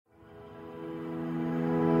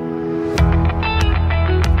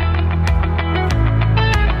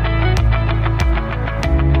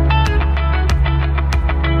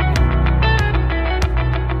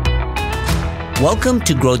Welcome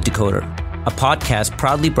to Growth Decoder, a podcast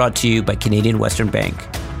proudly brought to you by Canadian Western Bank.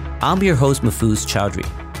 I'm your host, Mahfuz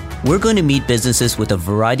Chowdhury. We're going to meet businesses with a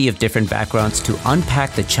variety of different backgrounds to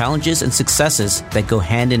unpack the challenges and successes that go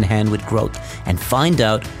hand in hand with growth and find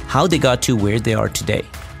out how they got to where they are today.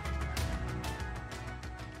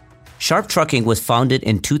 Sharp Trucking was founded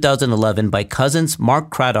in 2011 by cousins Mark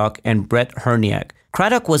Craddock and Brett Herniak.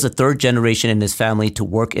 Craddock was a third generation in his family to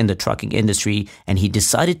work in the trucking industry, and he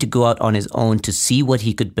decided to go out on his own to see what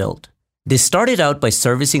he could build. They started out by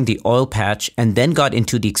servicing the oil patch and then got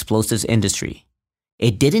into the explosives industry.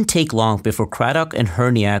 It didn't take long before Craddock and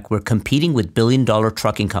Herniak were competing with billion-dollar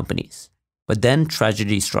trucking companies. But then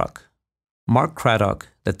tragedy struck. Mark Craddock,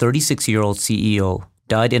 the 36-year-old CEO,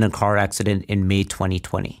 died in a car accident in May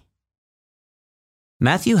 2020.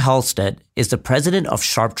 Matthew Halstead is the president of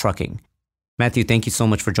Sharp Trucking. Matthew, thank you so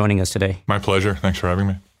much for joining us today. My pleasure. Thanks for having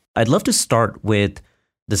me. I'd love to start with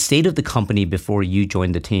the state of the company before you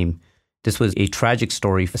joined the team. This was a tragic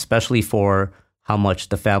story, especially for how much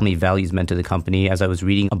the family values meant to the company. As I was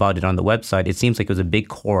reading about it on the website, it seems like it was a big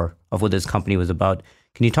core of what this company was about.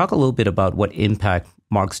 Can you talk a little bit about what impact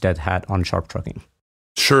Mark's death had on Sharp Trucking?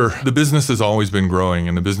 Sure. The business has always been growing,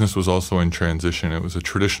 and the business was also in transition. It was a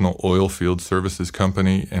traditional oil field services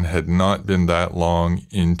company and had not been that long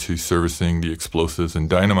into servicing the explosives and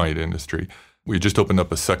dynamite industry. We had just opened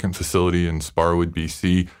up a second facility in Sparwood,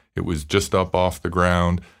 BC. It was just up off the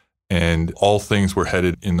ground, and all things were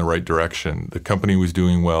headed in the right direction. The company was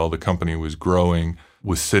doing well. The company was growing,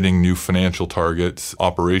 was setting new financial targets,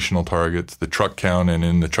 operational targets. The truck count, and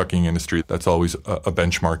in the trucking industry, that's always a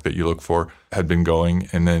benchmark that you look for, had been going.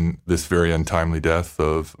 And then this very untimely death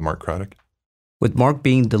of Mark Craddock. With Mark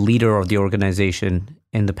being the leader of the organization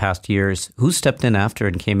in the past years, who stepped in after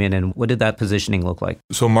and came in, and what did that positioning look like?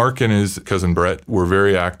 So Mark and his cousin Brett were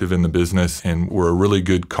very active in the business and were a really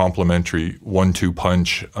good complementary 1-2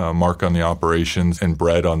 punch. Mark on the operations and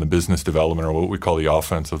Brett on the business development, or what we call the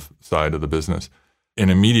offensive side of the business. And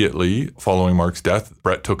immediately following Mark's death,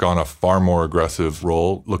 Brett took on a far more aggressive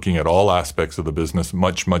role, looking at all aspects of the business,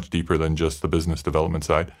 much, much deeper than just the business development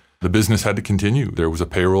side. The business had to continue. There was a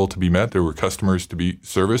payroll to be met. There were customers to be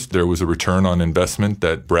serviced. There was a return on investment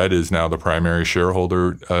that Brett is now the primary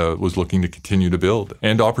shareholder, was looking to continue to build,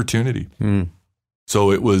 and opportunity. So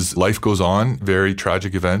it was life goes on, very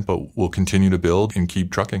tragic event, but we'll continue to build and keep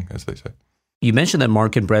trucking, as they say. You mentioned that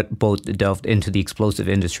Mark and Brett both delved into the explosive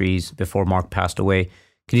industries before Mark passed away.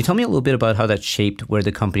 Can you tell me a little bit about how that shaped where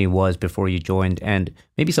the company was before you joined, and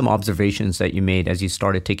maybe some observations that you made as you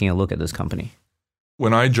started taking a look at this company?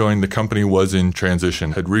 When I joined, the company was in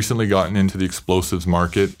transition, had recently gotten into the explosives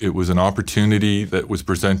market. It was an opportunity that was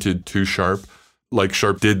presented to Sharp, like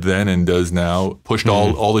Sharp did then and does now, pushed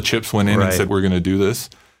all the chips went in and said, we're going to do this.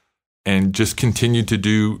 And just continued to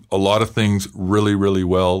do a lot of things really, really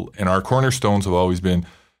well. And our cornerstones have always been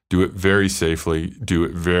do it very safely, do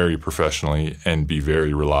it very professionally, and be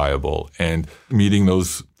very reliable. And meeting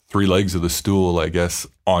those three legs of the stool, I guess,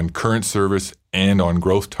 on current service and on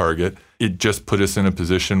growth target, it just put us in a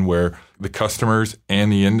position where the customers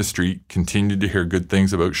and the industry continued to hear good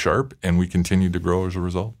things about Sharp, and we continued to grow as a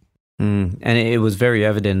result. And it was very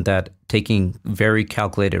evident that taking very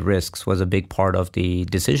calculated risks was a big part of the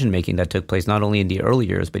decision-making that took place, not only in the early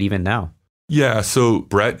years, but even now. Yeah, so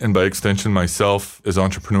Brett, and by extension myself, as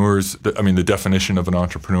entrepreneurs, the definition of an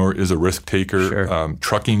entrepreneur is a risk taker. Sure.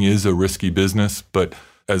 Trucking is a risky business, but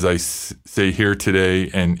as I say here today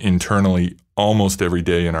and internally almost every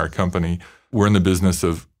day in our company, we're in the business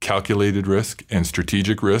of calculated risk and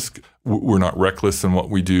strategic risk. We're not reckless in what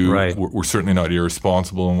we do. Right. We're certainly not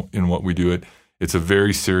irresponsible in what we do. It's a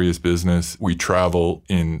very serious business. We travel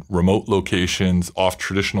in remote locations, off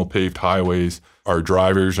traditional paved highways. Our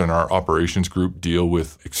drivers and our operations group deal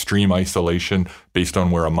with extreme isolation based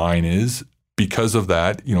on where a mine is. Because of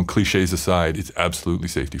that, cliches aside, it's absolutely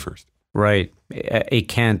safety first. Right. It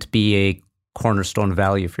can't be a cornerstone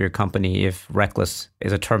value for your company if reckless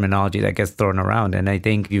is a terminology that gets thrown around. And I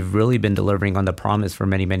think you've really been delivering on the promise for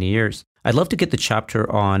many, many years. I'd love to get the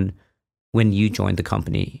chapter on when you joined the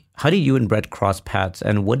company. How did you and Brett cross paths,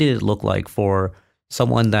 and what did it look like for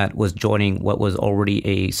someone that was joining what was already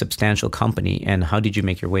a substantial company, and how did you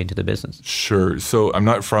make your way into the business? Sure. So I'm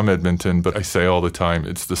not from Edmonton, but I say all the time,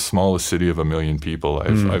 it's the smallest city of 1 million people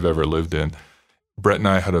I've ever lived in. Brett and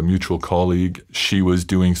I had a mutual colleague. She was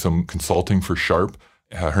doing some consulting for Sharp.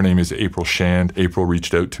 Her name is April Shand. April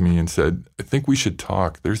reached out to me and said, I think we should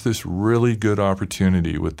talk. There's this really good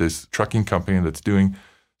opportunity with this trucking company that's doing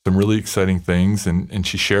some really exciting things. And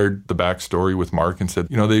she shared the backstory with Mark and said,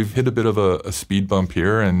 they've hit a bit of a speed bump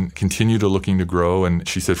here and continue to looking to grow. And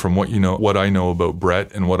she said, from what I know about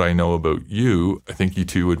Brett and what I know about you, I think you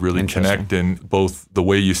two would really connect in both the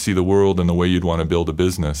way you see the world and the way you'd want to build a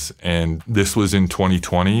business. And this was in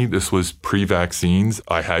 2020. This was pre-vaccines.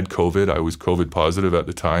 I had COVID. I was COVID positive at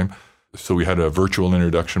the time. So we had a virtual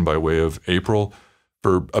introduction by way of April.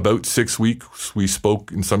 For about 6 weeks, we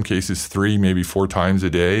spoke in some cases 3, maybe 4 times a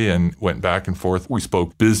day and went back and forth. We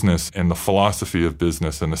spoke business and the philosophy of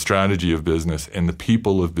business and the strategy of business and the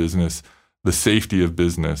people of business, the safety of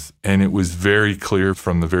business. And it was very clear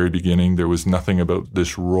from the very beginning, there was nothing about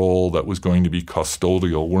this role that was going to be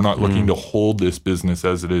custodial. We're not looking to hold this business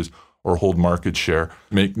as it is or hold market share.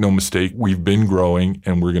 Make no mistake, we've been growing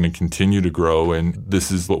and we're going to continue to grow. And this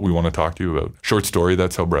is what we want to talk to you about. Short story,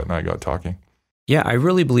 that's how Brett and I got talking. Yeah, I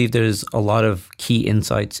really believe there's a lot of key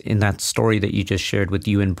insights in that story that you just shared with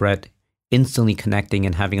you and Brett, instantly connecting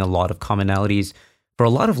and having a lot of commonalities. For a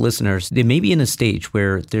lot of listeners, they may be in a stage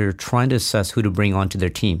where they're trying to assess who to bring onto their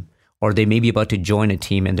team, or they may be about to join a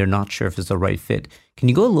team and they're not sure if it's the right fit. Can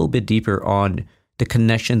you go a little bit deeper on the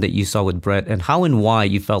connection that you saw with Brett and how and why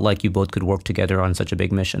you felt like you both could work together on such a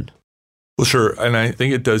big mission? Well, sure. And I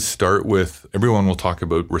think it does start with, everyone will talk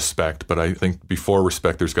about respect, but I think before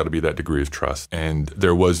respect, there's got to be that degree of trust. And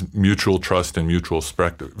there was mutual trust and mutual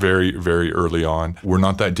respect very, very early on. We're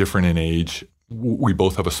not that different in age. We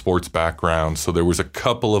both have a sports background. So there was a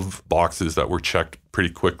couple of boxes that were checked pretty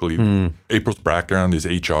quickly. April's background is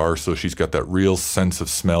HR, so she's got that real sense of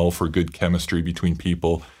smell for good chemistry between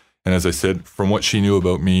people. And as I said, from what she knew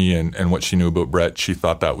about me and what she knew about Brett, she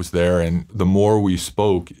thought that was there. And the more we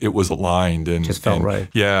spoke, it was aligned. And just felt right.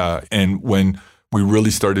 Yeah. And when we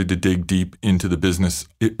really started to dig deep into the business,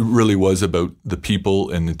 it really was about the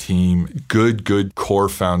people and the team. Good core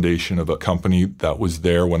foundation of a company that was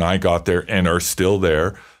there when I got there and are still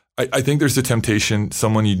there. I think there's a temptation,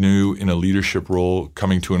 someone you knew in a leadership role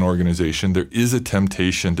coming to an organization, there is a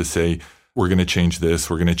temptation to say, we're going to change this,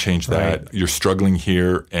 we're going to change that. Right. You're struggling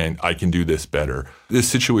here and I can do this better. This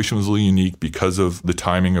situation was a little unique because of the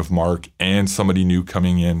timing of Mark and somebody new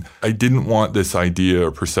coming in. I didn't want this idea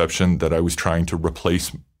or perception that I was trying to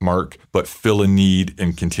replace Mark, but fill a need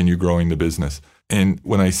and continue growing the business. And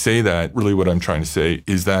when I say that, really what I'm trying to say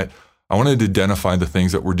is that I wanted to identify the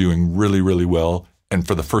things that we're doing really, really well. And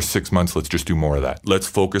for the first 6 months, let's just do more of that. Let's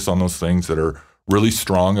focus on those things that are really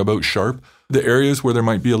strong about Sharp. The areas where there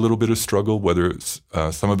might be a little bit of struggle, whether it's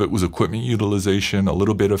some of it was equipment utilization, a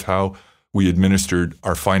little bit of how we administered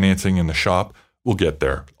our financing in the shop, we'll get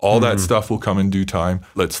there. All that stuff will come in due time.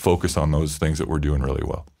 Let's focus on those things that we're doing really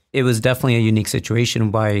well. It was definitely a unique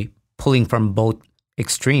situation by pulling from both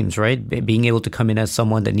extremes, right? Being able to come in as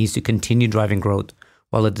someone that needs to continue driving growth,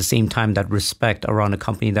 while at the same time that respect around a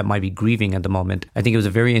company that might be grieving at the moment. I think it was a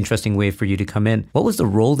very interesting way for you to come in. What was the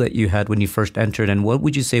role that you had when you first entered, and what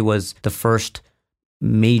would you say was the first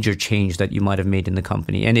major change that you might have made in the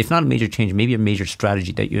company? And if not a major change, maybe a major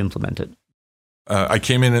strategy that you implemented? I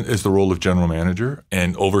came in as the role of general manager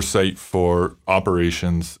and oversight for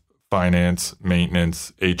operations, finance,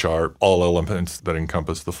 maintenance, HR, all elements that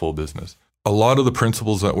encompass the full business. A lot of the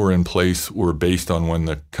principles that were in place were based on when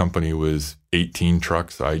the company was 18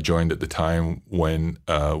 trucks. I joined at the time when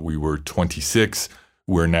we were 26.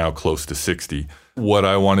 We're now close to 60. What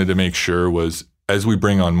I wanted to make sure was, as we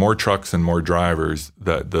bring on more trucks and more drivers,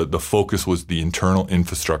 that the focus was the internal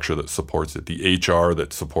infrastructure that supports it, the HR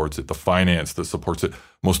that supports it, the finance that supports it,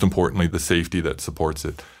 most importantly, the safety that supports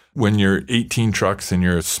it. When you're 18 trucks and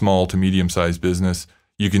you're a small to medium-sized business,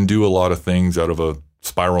 you can do a lot of things out of a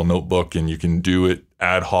spiral notebook and you can do it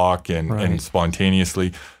ad hoc and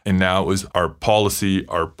spontaneously. And now it was our policy,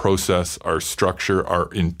 our process, our structure,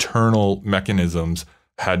 our internal mechanisms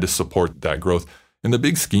had to support that growth. In the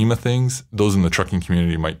big scheme of things, those in the trucking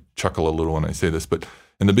community might chuckle a little when I say this, but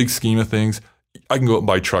in the big scheme of things, I can go out and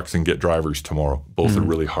buy trucks and get drivers tomorrow. Both are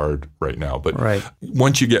really hard right now. But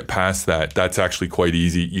once you get past that, that's actually quite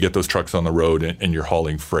easy. You get those trucks on the road and you're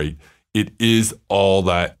hauling freight. It is all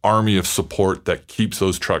that army of support that keeps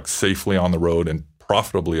those trucks safely on the road and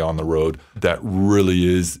profitably on the road that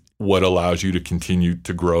really is what allows you to continue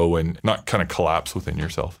to grow and not kind of collapse within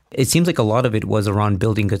yourself. It seems like a lot of it was around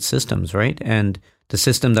building good systems, right? And the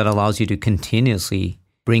system that allows you to continuously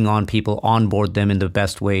bring on people, onboard them in the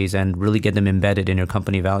best ways, and really get them embedded in your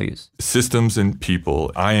company values. Systems and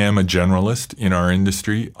people. I am a generalist in our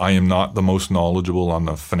industry. I am not the most knowledgeable on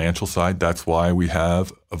the financial side. That's why we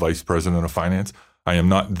have a vice president of finance. I am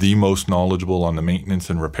not the most knowledgeable on the maintenance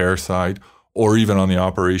and repair side, or even on the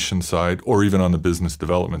operations side, or even on the business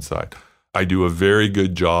development side. I do a very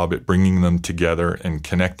good job at bringing them together and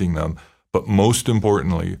connecting them. But most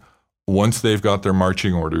importantly, once they've got their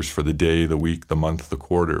marching orders for the day, the week, the month, the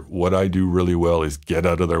quarter, what I do really well is get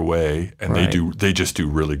out of their way, and they just do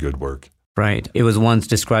really good work. Right. It was once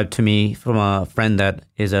described to me from a friend that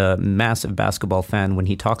is a massive basketball fan when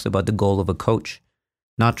he talks about the goal of a coach,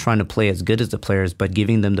 not trying to play as good as the players, but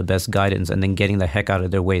giving them the best guidance and then getting the heck out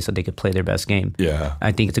of their way so they could play their best game. Yeah.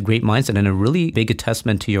 I think it's a great mindset and a really big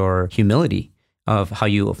testament to your humility of how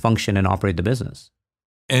you function and operate the business.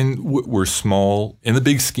 And we're small. In the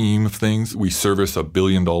big scheme of things, we service a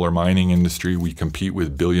billion-dollar mining industry. We compete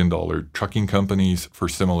with billion-dollar trucking companies for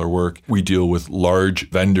similar work. We deal with large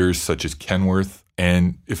vendors such as Kenworth.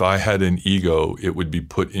 And if I had an ego, it would be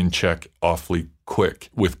put in check awfully quick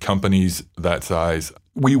with companies that size.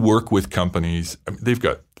 We work with companies. I mean, they've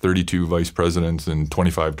got 32 vice presidents and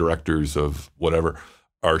 25 directors of whatever.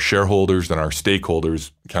 Our shareholders and our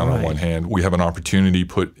stakeholders count on one hand. We have an opportunity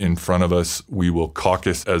put in front of us. We will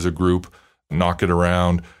caucus as a group, knock it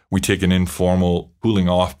around. We take an informal cooling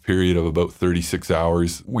off period of about 36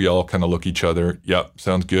 hours. We all kind of look each other. Yep,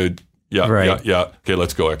 sounds good. Yeah. Okay,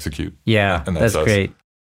 let's go execute. Yeah, and that's great.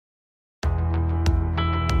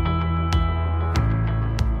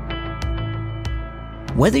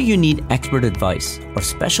 Whether you need expert advice or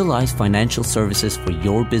specialized financial services for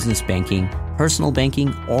your business banking, personal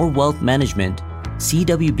banking, or wealth management,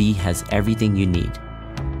 CWB has everything you need.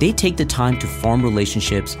 They take the time to form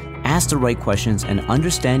relationships, ask the right questions, and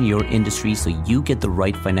understand your industry so you get the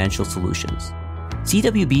right financial solutions.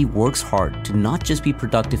 CWB works hard to not just be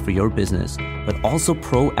productive for your business, but also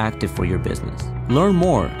proactive for your business. Learn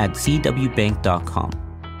more at cwbank.com.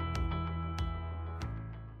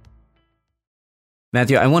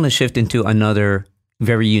 Matthew, I want to shift into another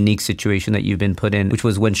very unique situation that you've been put in, which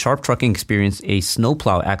was when Sharp Trucking experienced a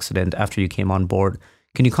snowplow accident after you came on board.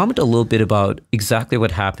 Can you comment a little bit about exactly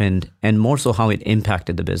what happened and more so how it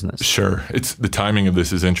impacted the business? Sure. The timing of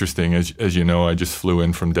this is interesting. As you know, I just flew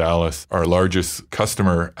in from Dallas. Our largest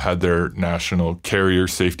customer had their national carrier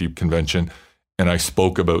safety convention, and I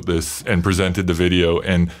spoke about this and presented the video.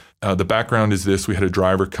 And the background is this. We had a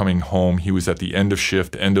driver coming home. He was at the end of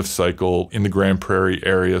shift, end of cycle in the Grand Prairie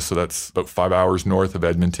area. So that's about 5 hours north of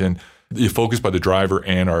Edmonton. The focus by the driver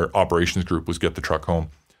and our operations group was get the truck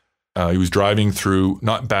home. He was driving through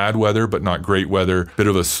not bad weather, but not great weather. Bit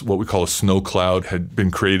of what we call a snow cloud had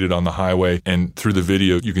been created on the highway. And through the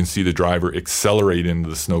video, you can see the driver accelerate into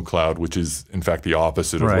the snow cloud, which is in fact the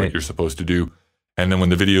opposite of what you're supposed to do. And then when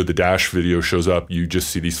the dash video shows up, you just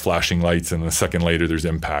see these flashing lights, and a second later, there's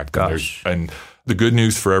impact. And the good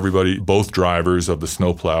news for everybody, both drivers of the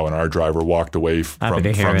snowplow and our driver walked away from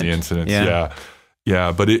the incidents.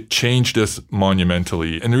 Yeah, but it changed us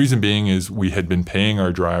monumentally. And the reason being is we had been paying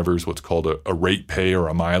our drivers what's called a rate pay or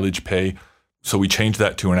a mileage pay. So we changed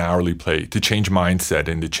that to an hourly pay to change mindset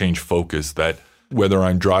and to change focus that whether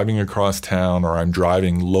I'm driving across town or I'm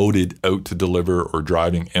driving loaded out to deliver or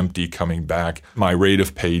driving empty coming back, my rate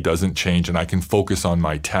of pay doesn't change and I can focus on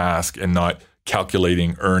my task and not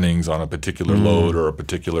calculating earnings on a particular load or a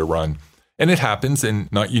particular run. And it happens,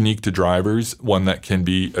 and not unique to drivers, one that can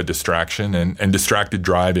be a distraction. And distracted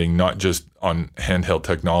driving, not just on handheld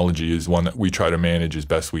technology, is one that we try to manage as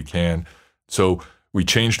best we can. So we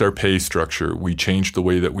changed our pay structure. We changed the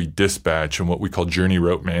way that we dispatch and what we call journey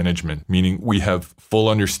route management, meaning we have full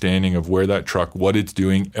understanding of where that truck, what it's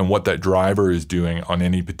doing, and what that driver is doing on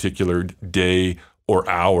any particular day or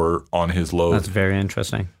hour on his load. That's very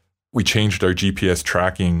interesting. We changed our GPS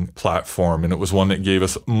tracking platform, and it was one that gave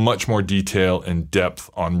us much more detail and depth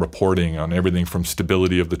on reporting on everything from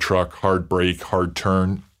stability of the truck, hard brake, hard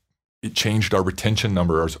turn. It changed our retention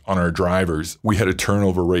numbers on our drivers. We had a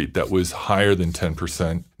turnover rate that was higher than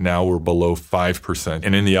 10%. Now we're below 5%.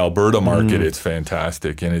 And in the Alberta market, it's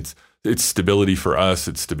fantastic. And it's stability for us.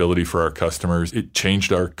 It's stability for our customers. It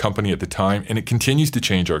changed our company at the time, and it continues to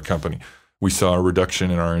change our company. We saw a reduction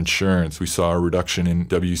in our insurance. We saw a reduction in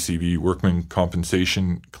WCB, workman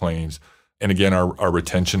compensation claims. And again, our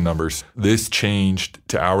retention numbers. This changed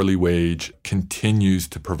to hourly wage continues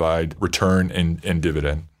to provide return and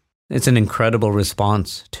dividend. It's an incredible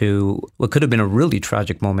response to what could have been a really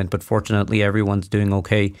tragic moment, but fortunately everyone's doing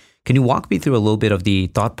okay. Can you walk me through a little bit of the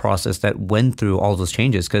thought process that went through all those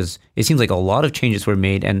changes? Because it seems like a lot of changes were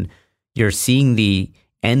made and you're seeing the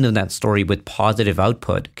end of that story with positive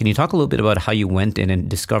output. Can you talk a little bit about how you went in and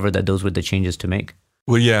discovered that those were the changes to make?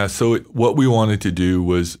 Well, yeah. So what we wanted to do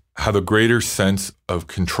was have a greater sense of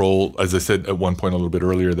control. As I said at one point a little bit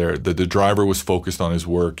earlier there, that the driver was focused on his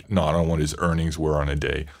work, not on what his earnings were on a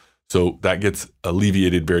day. So that gets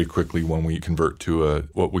alleviated very quickly when we convert to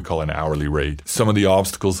what we call an hourly rate. Some of the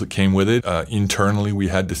obstacles that came with it, internally we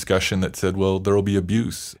had discussion that said, well, there will be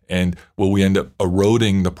abuse. And will we end up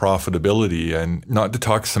eroding the profitability? And not to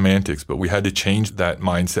talk semantics, but we had to change that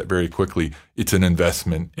mindset very quickly. It's an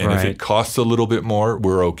investment. And if it costs a little bit more,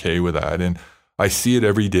 we're okay with that. And I see it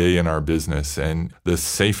every day in our business. And the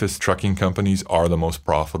safest trucking companies are the most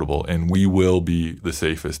profitable. And we will be the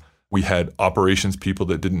safest. We had operations people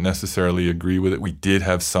that didn't necessarily agree with it. We did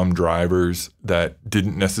have some drivers that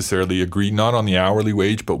didn't necessarily agree, not on the hourly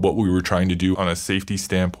wage, but what we were trying to do on a safety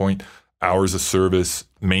standpoint, hours of service,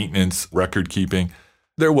 maintenance, record keeping.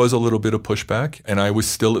 There was a little bit of pushback, and I was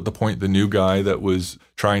still at the point, the new guy that was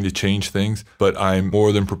trying to change things, but I'm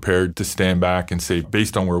more than prepared to stand back and say,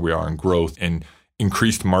 based on where we are in growth and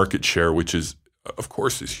increased market share, which is, of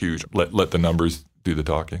course, is huge. Let the numbers do the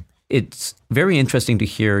talking. It's very interesting to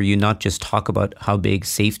hear you not just talk about how big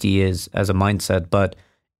safety is as a mindset, but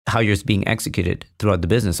how you're being executed throughout the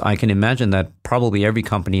business. I can imagine that probably every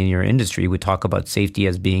company in your industry would talk about safety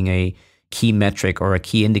as being a key metric or a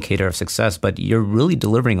key indicator of success, but you're really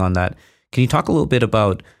delivering on that. Can you talk a little bit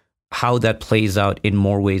about how that plays out in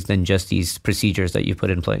more ways than just these procedures that you put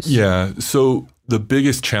in place? Yeah. So the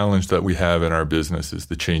biggest challenge that we have in our business is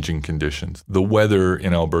the changing conditions. The weather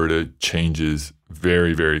in Alberta changes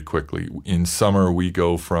very, very quickly. In summer, we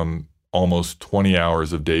go from almost 20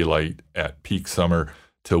 hours of daylight at peak summer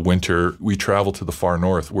to winter. We travel to the far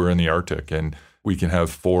north. We're in the Arctic, and we can have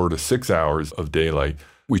 4 to 6 hours of daylight.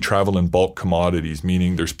 We travel in bulk commodities,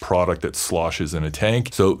 meaning there's product that sloshes in a tank.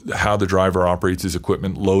 So how the driver operates his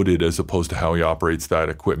equipment loaded as opposed to how he operates that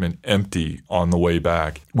equipment empty on the way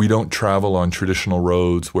back. We don't travel on traditional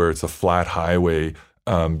roads where it's a flat highway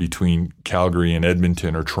between Calgary and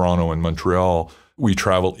Edmonton or Toronto and Montreal. We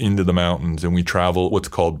travel into the mountains, and we travel what's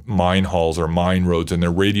called mine halls or mine roads, and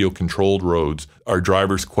they're radio-controlled roads. Our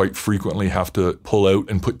drivers quite frequently have to pull out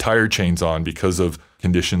and put tire chains on because of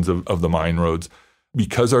conditions of the mine roads.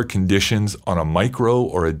 Because our conditions on a micro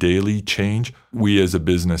or a daily change, we as a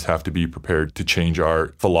business have to be prepared to change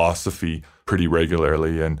our philosophy pretty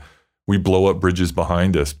regularly. And we blow up bridges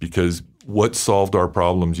behind us because what solved our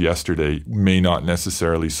problems yesterday may not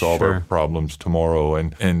necessarily solve our problems tomorrow.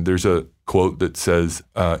 And there's a quote that says,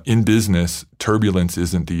 in business, turbulence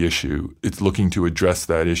isn't the issue. It's looking to address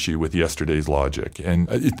that issue with yesterday's logic. And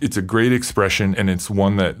it's a great expression, and it's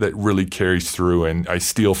one that really carries through, and I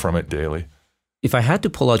steal from it daily. If I had to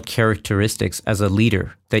pull out characteristics as a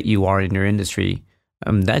leader that you are in your industry,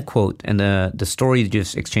 that quote and the story you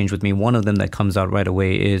just exchanged with me, one of them that comes out right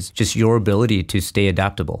away is just your ability to stay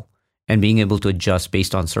adaptable and being able to adjust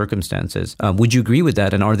based on circumstances. Would you agree with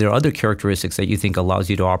that? And are there other characteristics that you think allows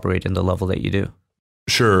you to operate in the level that you do?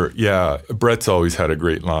 Sure. Yeah. Brett's always had a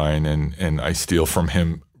great line, and I steal from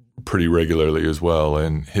him pretty regularly as well.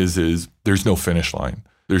 And his is, there's no finish line.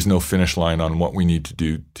 There's no finish line on what we need to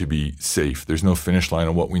do to be safe. There's no finish line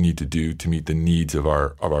on what we need to do to meet the needs of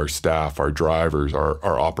our staff, our drivers,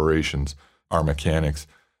 our operations, our mechanics.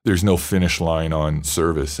 There's no finish line on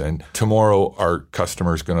service. And tomorrow our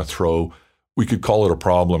customer is going to throw, we could call it a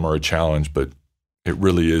problem or a challenge, but it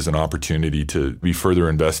really is an opportunity to be further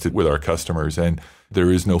invested with our customers. And there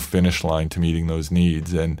is no finish line to meeting those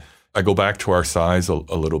needs. And I go back to our size a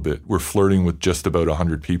little bit. We're flirting with just about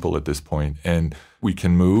 100 people at this point, and we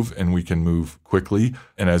can move, and we can move quickly.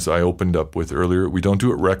 And as I opened up with earlier, we don't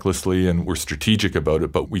do it recklessly, and we're strategic about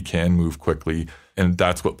it, but we can move quickly. And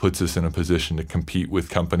that's what puts us in a position to compete with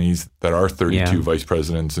companies that are 32 vice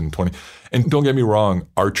presidents and 20. And don't get me wrong,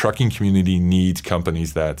 our trucking community needs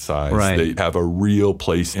companies that size. Right. They have a real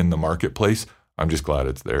place in the marketplace. I'm just glad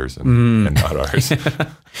it's theirs and not ours.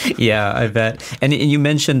 Yeah, I bet. And you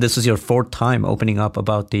mentioned this was your 4th time opening up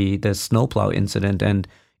about the snowplow incident. And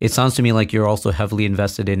it sounds to me like you're also heavily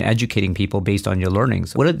invested in educating people based on your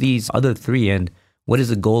learnings. What are these other 3, and what is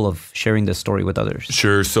the goal of sharing this story with others?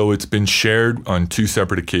 Sure. So it's been shared on 2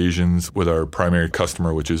 separate occasions with our primary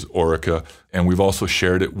customer, which is Orica. And we've also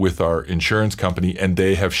shared it with our insurance company, and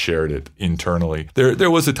they have shared it internally. There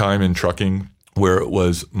was a time in trucking where it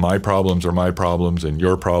was my problems are my problems and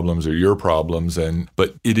your problems are your problems.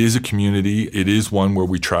 But it is a community. It is one where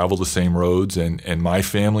we travel the same roads, and my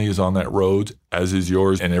family is on that road, as is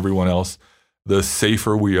yours and everyone else. The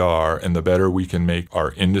safer we are and the better we can make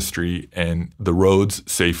our industry and the roads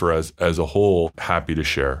safer as a whole, happy to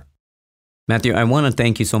share. Matthew, I want to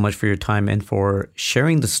thank you so much for your time and for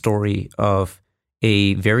sharing the story of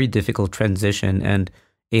a very difficult transition. And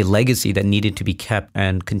a legacy that needed to be kept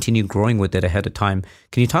and continue growing with it ahead of time.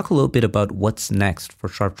 Can you talk a little bit about what's next for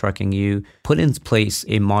Sharp Trucking? You put in place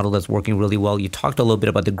a model that's working really well. You talked a little bit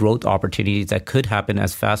about the growth opportunities that could happen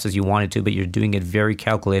as fast as you wanted to, but you're doing it very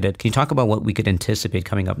calculated. Can you talk about what we could anticipate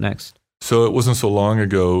coming up next? So it wasn't so long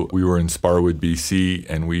ago, we were in Sparwood, BC,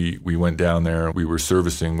 and we went down there. We were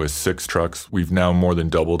servicing with 6 trucks. We've now more than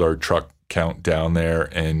doubled our truck count down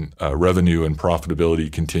there, and revenue and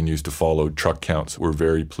profitability continues to follow truck counts. We're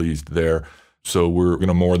very pleased there. So we're going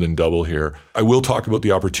to more than double here. I will talk about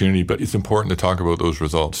the opportunity, but it's important to talk about those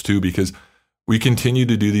results too, because we continue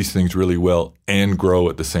to do these things really well and grow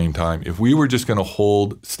at the same time. If we were just going to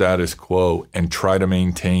hold status quo and try to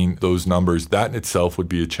maintain those numbers, that in itself would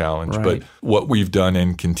be a challenge. Right. But what we've done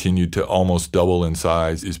and continued to almost double in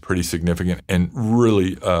size is pretty significant, and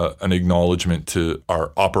really an acknowledgement to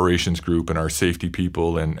our operations group and our safety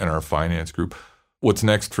people and our finance group. What's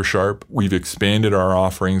next for Sharp? We've expanded our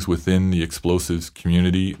offerings within the explosives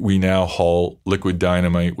community. We now haul liquid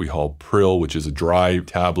dynamite. We haul prill, which is a dry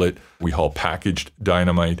tablet. We haul packaged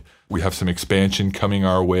dynamite. We have some expansion coming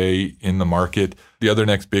our way in the market. The other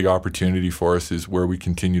next big opportunity for us is where we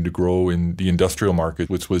continue to grow in the industrial market,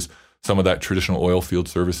 which was some of that traditional oil field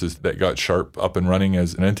services that got Sharp up and running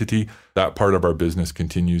as an entity. That part of our business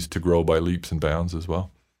continues to grow by leaps and bounds as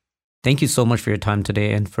well. Thank you so much for your time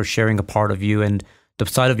today and for sharing a part of you and the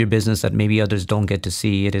side of your business that maybe others don't get to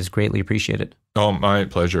see. It is greatly appreciated. Oh, my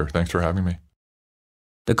pleasure. Thanks for having me.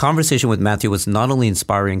 The conversation with Matthew was not only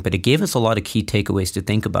inspiring, but it gave us a lot of key takeaways to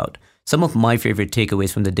think about. Some of my favorite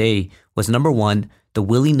takeaways from the day was, number one, the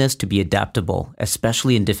willingness to be adaptable,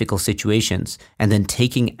 especially in difficult situations, and then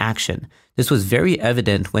taking action. This was very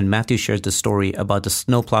evident when Matthew shares the story about the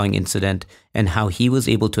snowplowing incident and how he was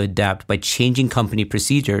able to adapt by changing company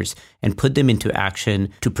procedures and put them into action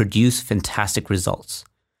to produce fantastic results.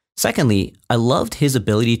 Secondly, I loved his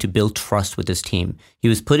ability to build trust with his team. He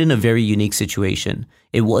was put in a very unique situation.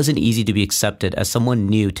 It wasn't easy to be accepted as someone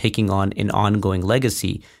new taking on an ongoing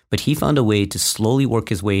legacy, but he found a way to slowly work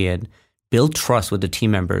his way in, build trust with the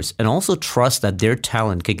team members, and also trust that their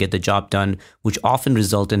talent could get the job done, which often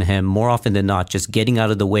result in him, more often than not, just getting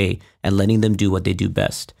out of the way and letting them do what they do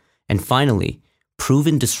best. And finally,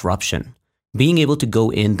 proven disruption. Being able to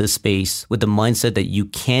go in the space with the mindset that you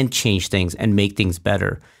can change things and make things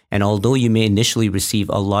better. And although you may initially receive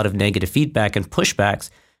a lot of negative feedback and pushbacks,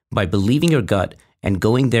 by believing your gut and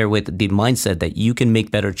going there with the mindset that you can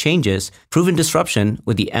make better changes, proven disruption,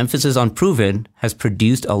 with the emphasis on proven, has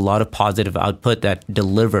produced a lot of positive output that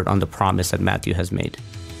delivered on the promise that Matthew has made.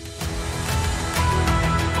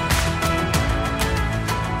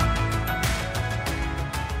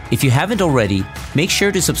 If you haven't already, make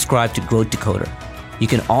sure to subscribe to Growth Decoder. You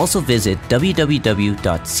can also visit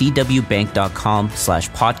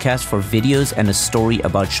www.cwbank.com/podcast for videos and a story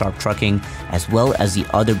about Sharp Trucking, as well as the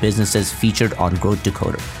other businesses featured on Growth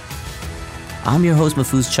Decoder. I'm your host,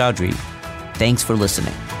 Mahfuz Chowdhury. Thanks for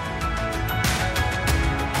listening.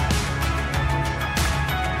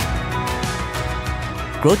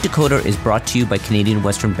 Growth Decoder is brought to you by Canadian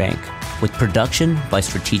Western Bank, with production by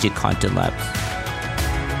Strategic Content Labs.